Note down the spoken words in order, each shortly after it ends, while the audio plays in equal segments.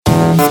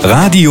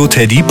Radio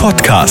Teddy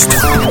Podcast.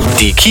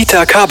 Die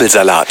KiTa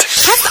Kabelsalat.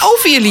 Passt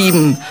auf, ihr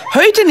Lieben.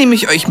 Heute nehme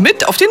ich euch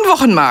mit auf den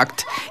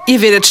Wochenmarkt.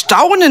 Ihr werdet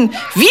staunen,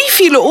 wie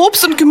viele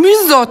Obst- und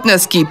Gemüsesorten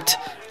es gibt.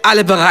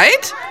 Alle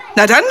bereit?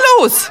 Na dann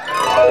los!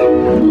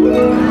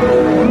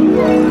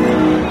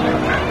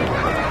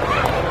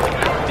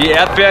 Die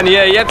Erdbeeren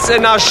hier jetzt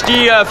in der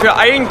Stiege für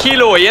 1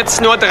 Kilo,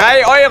 jetzt nur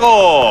 3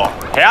 Euro.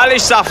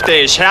 Herrlich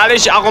saftig,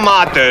 herrlich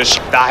aromatisch.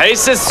 Da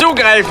heißt es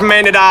zugreifen,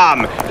 meine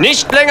Damen.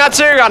 Nicht länger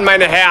zögern,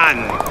 meine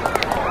Herren.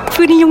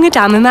 Für die junge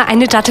Dame mal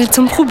eine Dattel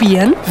zum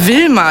Probieren.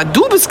 Wilma,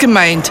 du bist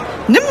gemeint.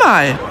 Nimm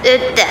mal.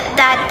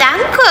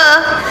 Danke.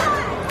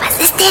 Was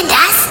ist denn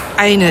das?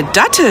 Eine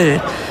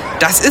Dattel.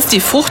 Das ist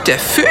die Frucht der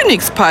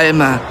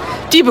Phönixpalme.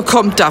 Die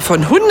bekommt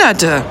davon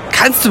Hunderte.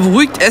 Kannst du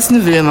beruhigt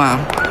essen, Wilma.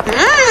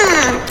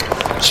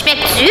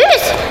 Schmeckt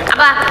süß,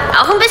 aber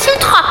auch ein bisschen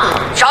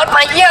trocken. Schaut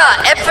mal hier,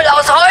 Äpfel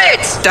aus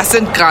Holz. Das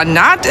sind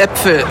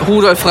Granatäpfel,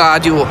 Rudolf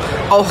Radio,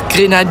 auch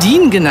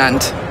Grenadinen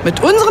genannt. Mit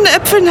unseren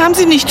Äpfeln haben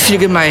sie nicht viel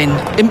gemein.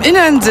 Im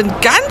Innern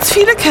sind ganz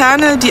viele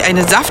Kerne, die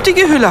eine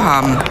saftige Hülle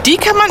haben. Die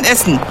kann man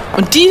essen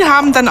und die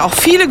haben dann auch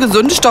viele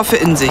gesunde Stoffe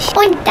in sich.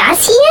 Und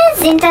das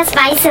hier, sind das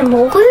weiße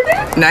Mohrrüben?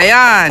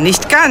 Naja,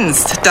 nicht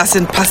ganz. Das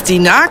sind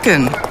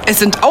Pastinaken. Es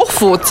sind auch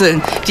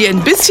Wurzeln, die ein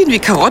bisschen wie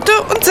Karotte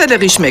und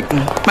Sellerie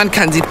schmecken. Man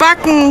kann sie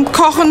backen,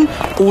 kochen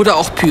oder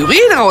auch Püree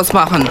draus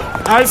machen.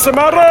 Heiße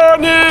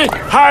Maroni,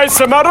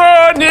 heiße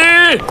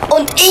Maroni.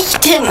 Und ich,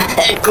 Tim.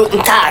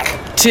 Guten Tag.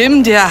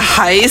 Tim, der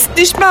heißt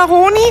nicht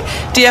Maroni,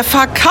 der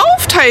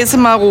verkauft heiße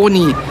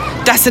Maroni.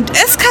 Das sind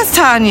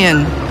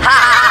Esskastanien.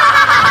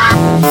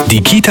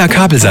 Die KiTa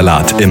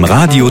Kabelsalat im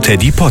Radio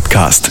Teddy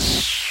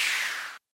Podcast.